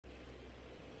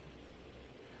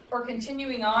We're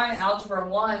continuing on Algebra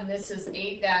 1. This is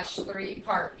 8-3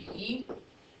 Part B.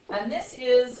 And this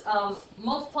is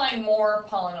multiplying more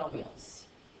polynomials.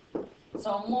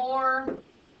 So more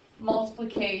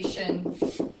multiplication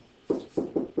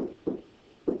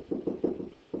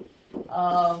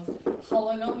of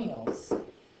polynomials.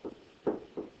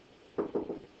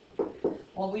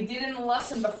 Well, we did in the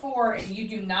lesson before, and you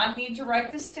do not need to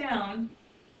write this down.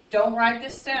 Don't write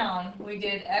this down. We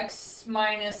did x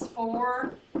minus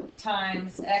 4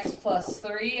 times x plus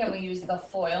 3, and we used the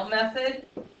FOIL method.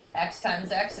 X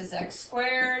times x is x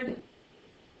squared.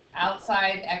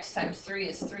 Outside, x times 3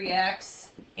 is 3x.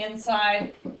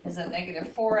 Inside is a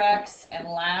negative 4x, and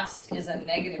last is a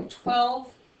negative 12.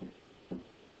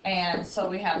 And so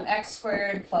we have x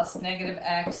squared plus negative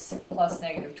x plus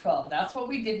negative 12. That's what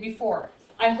we did before.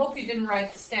 I hope you didn't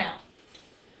write this down.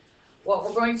 What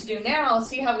we're going to do now,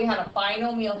 see how we had a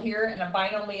binomial here and a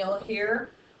binomial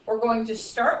here? We're going to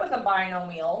start with a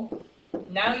binomial.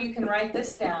 Now you can write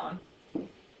this down. And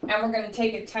we're going to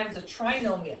take it times a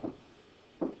trinomial.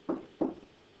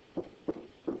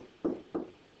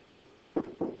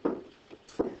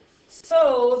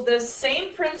 So the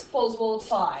same principles will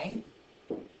apply.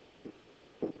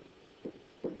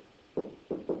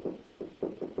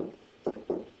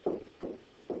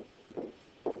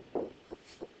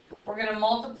 We're going to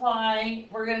multiply,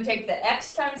 we're going to take the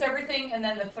x times everything and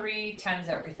then the 3 times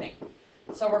everything.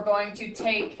 So we're going to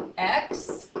take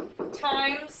x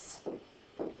times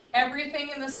everything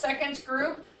in the second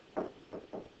group,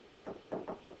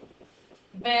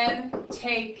 then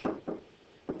take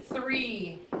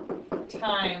 3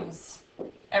 times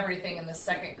everything in the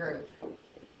second group.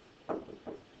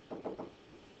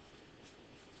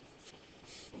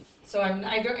 So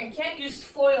I can't use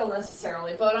FOIL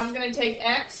necessarily, but I'm going to take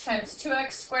x times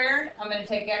 2x squared, I'm going to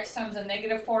take x times a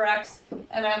negative 4x,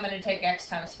 and I'm going to take x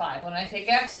times 5. When I take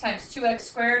x times 2x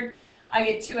squared, I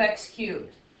get 2x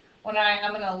cubed. When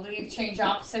I'm going to change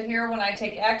opposite here. When I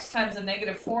take x times a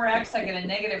negative 4x, I get a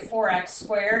negative 4x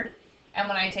squared. And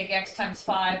when I take x times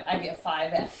 5, I get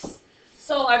 5x.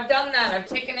 So I've done that. I've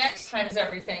taken x times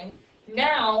everything.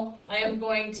 Now I am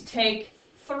going to take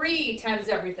 3 times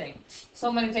everything. So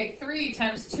I'm going to take 3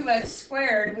 times 2x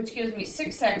squared, which gives me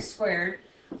 6x squared.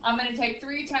 I'm going to take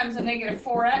 3 times a negative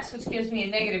 4x, which gives me a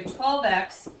negative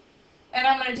 12x. And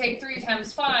I'm going to take 3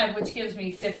 times 5, which gives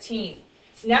me 15.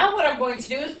 Now what I'm going to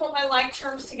do is put my like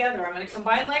terms together. I'm going to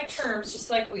combine like terms just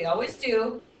like we always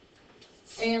do.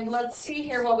 And let's see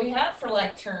here what we have for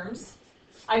like terms.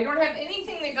 I don't have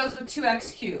anything that goes with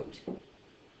 2x cubed.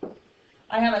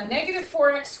 I have a negative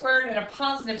 4x squared and a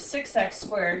positive 6x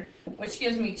squared, which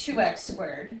gives me 2x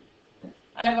squared.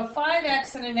 I have a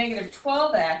 5x and a negative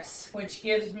 12x, which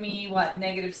gives me, what,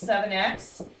 negative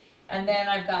 7x. And then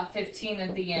I've got 15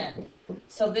 at the end.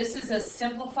 So this is as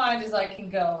simplified as I can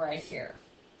go right here.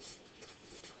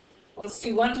 Let's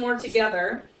do one more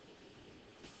together.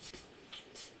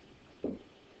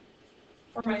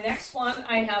 For my next one,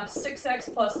 I have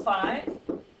 6x plus 5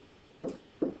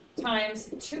 times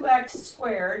 2x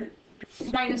squared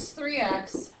minus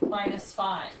 3x minus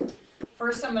 5.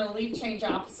 First, I'm going to change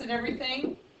opposite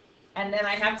everything. And then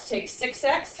I have to take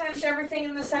 6x times everything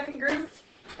in the second group.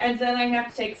 And then I have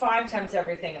to take 5 times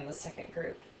everything in the second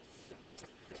group.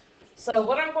 So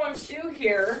what I'm going to do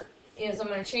here is I'm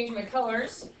going to change my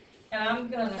colors. And I'm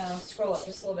going to scroll up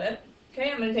just a little bit.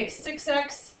 Okay, I'm going to take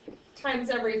 6x times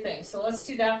everything. So let's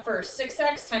do that first.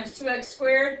 6x times 2x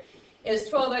squared is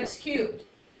 12x cubed.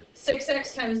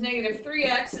 6x times negative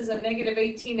 3x is a negative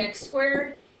 18x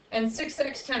squared. And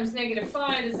 6x times negative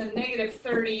 5 is a negative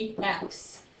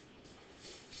 30x.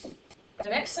 The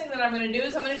next thing that I'm going to do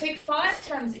is I'm going to take 5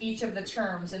 times each of the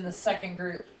terms in the second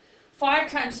group. 5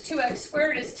 times 2x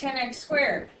squared is 10x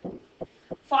squared.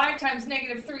 5 times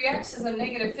negative 3x is a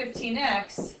negative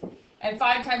 15x. And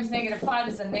 5 times negative 5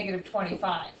 is a negative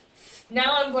 25.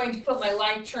 Now I'm going to put my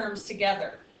like terms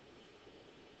together.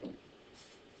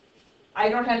 I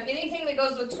don't have anything that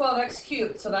goes with 12x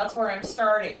cubed, so that's where I'm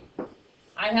starting.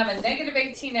 I have a negative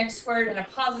 18x squared and a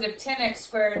positive 10x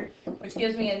squared, which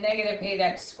gives me a negative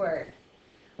 8x squared.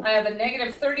 I have a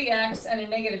negative 30x and a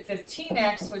negative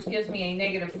 15x, which gives me a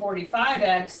negative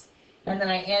 45x, and then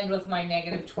I end with my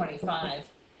negative 25.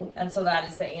 And so that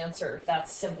is the answer.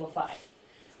 That's simplified.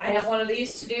 I have one of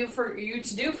these to do for you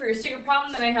to do for your secret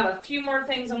problem, then I have a few more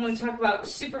things I'm going to talk about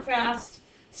super fast.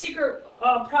 Secret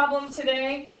problem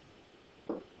today.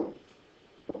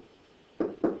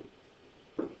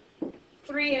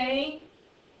 3a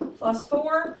plus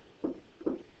 4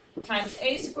 times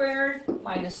a squared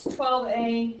minus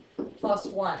 12a plus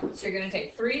 1. So you're going to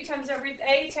take 3 times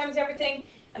a times everything,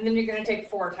 and then you're going to take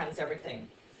 4 times everything.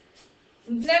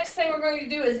 Next thing we're going to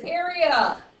do is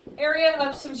area. Area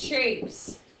of some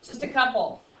shapes. Just a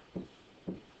couple.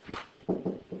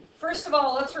 First of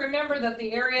all, let's remember that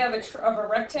the area of a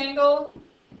rectangle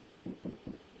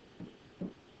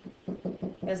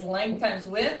is length times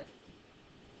width.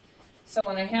 So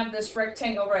when I have this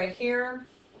rectangle right here,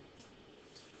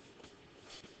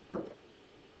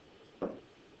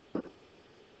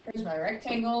 here's my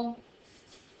rectangle,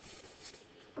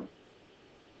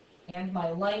 and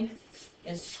my length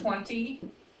is 20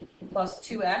 plus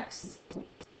 2x,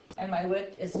 and my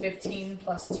width is 15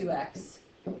 plus 2x.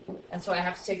 And so I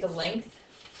have to take the length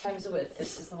times the width.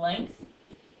 This is the length,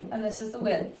 and this is the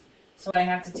width. So I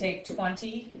have to take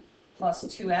 20 plus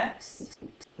 2x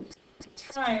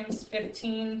times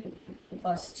 15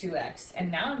 plus 2x.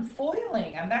 And now I'm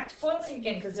foiling. I'm back to foiling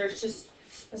again because there's just,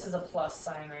 this is a plus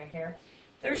sign right here.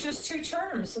 There's just two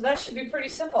terms, so that should be pretty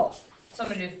simple. So I'm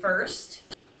going to do first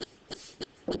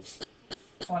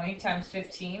 20 times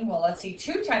 15. Well, let's see,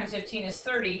 2 times 15 is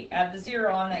 30. Add the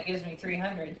 0 on, that gives me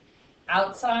 300.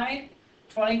 Outside,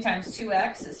 20 times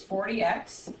 2x is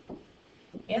 40x.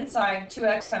 Inside,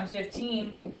 2x times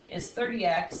 15 is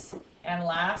 30x. And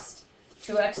last,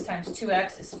 2x times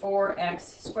 2x is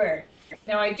 4x squared.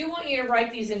 Now, I do want you to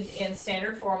write these in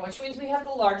standard form, which means we have the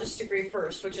largest degree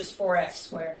first, which is 4x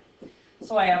squared.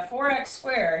 So I have 4x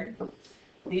squared.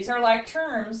 These are like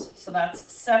terms, so that's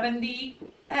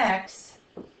 70x,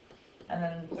 and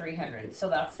then 300. So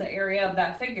that's the area of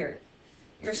that figure.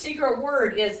 Your secret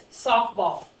word is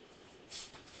softball.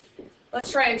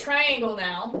 Let's try a triangle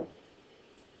now.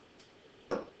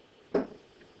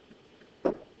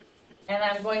 And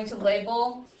I'm going to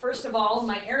label, first of all,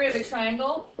 my area of a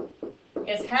triangle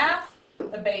is half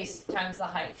the base times the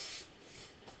height.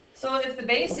 So if the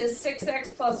base is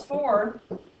 6x plus 4,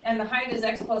 and the height is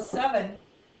x plus 7,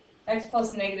 x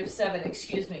plus negative 7,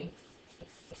 excuse me.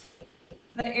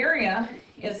 The area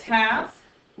is half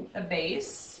the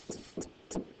base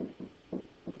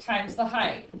times the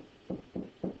height.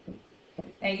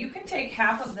 Now you can take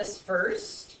half of this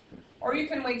first, or you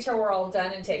can wait till we're all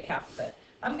done and take half of it.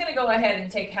 I'm going to go ahead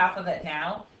and take half of it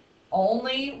now.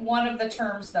 Only one of the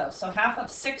terms though. So half of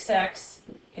 6x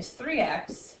is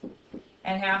 3x,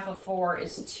 and half of 4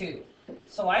 is 2.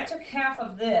 So I took half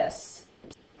of this,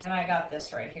 and I got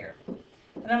this right here.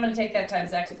 And I'm going to take that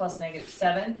times x plus negative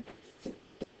 7.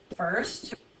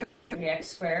 First, 3x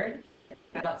squared.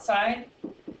 Outside,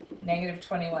 negative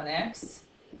 21x.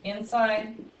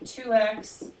 Inside,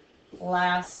 2x.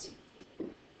 Last,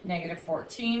 negative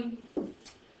 14.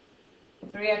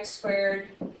 3x squared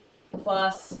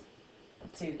plus,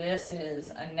 let's see, this is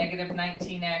a negative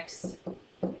 19x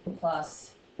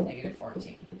plus negative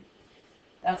 14.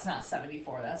 That's not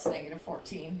 74, that's negative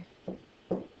 14.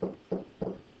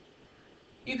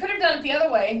 You could have done it the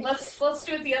other way. Let's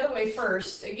do it the other way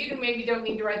first. You maybe don't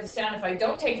need to write this down if I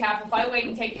don't take half. If I wait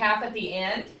and take half at the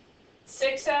end,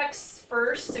 6x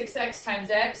first, 6x times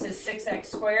x is 6x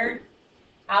squared.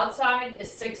 Outside is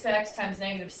 6x times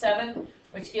negative 7,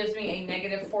 which gives me a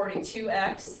negative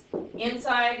 42x.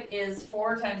 Inside is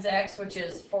 4 times x, which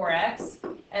is 4x.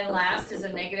 And last is a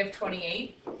negative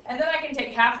 28. And then I can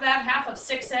take half of that. Half of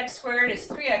 6x squared is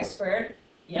 3x squared.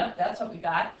 Yep, that's what we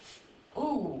got.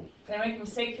 Ooh, did I make a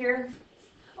mistake here?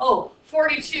 Oh,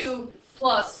 42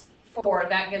 plus 4,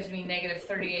 that gives me negative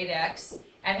 38x.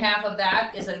 And half of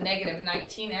that is a negative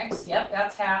 19x. Yep,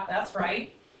 that's half, that's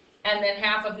right. And then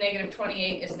half of negative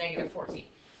 28 is negative 14.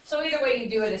 So either way you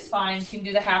do it is fine. You can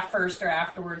do the half first or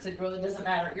afterwards. It really doesn't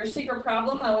matter. Your secret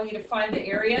problem, I want you to find the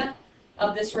area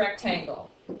of this rectangle.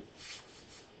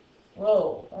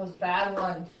 Whoa, that was a bad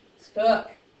one.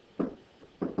 Stuck.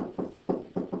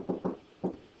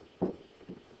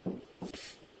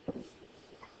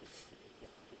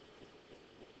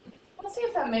 Let's see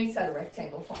if that makes that a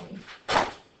rectangle for me.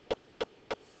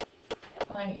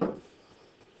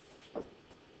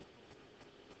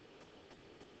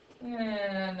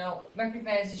 No,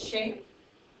 recognize the shape.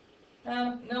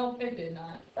 No, it did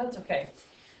not. That's okay.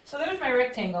 So there's my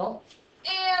rectangle.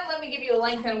 And let me give you a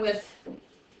length and width.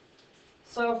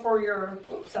 So for your,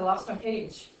 oops, I lost my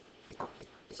page.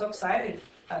 So excited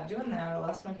about doing that, I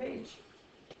lost my page.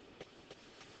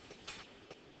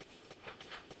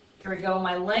 Here we go.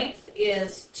 My length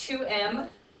is 2m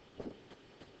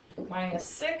minus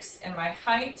 6, and my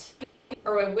height,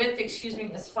 or my width, excuse me,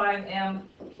 is 5m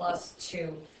plus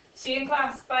 2. See you in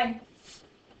class. Bye.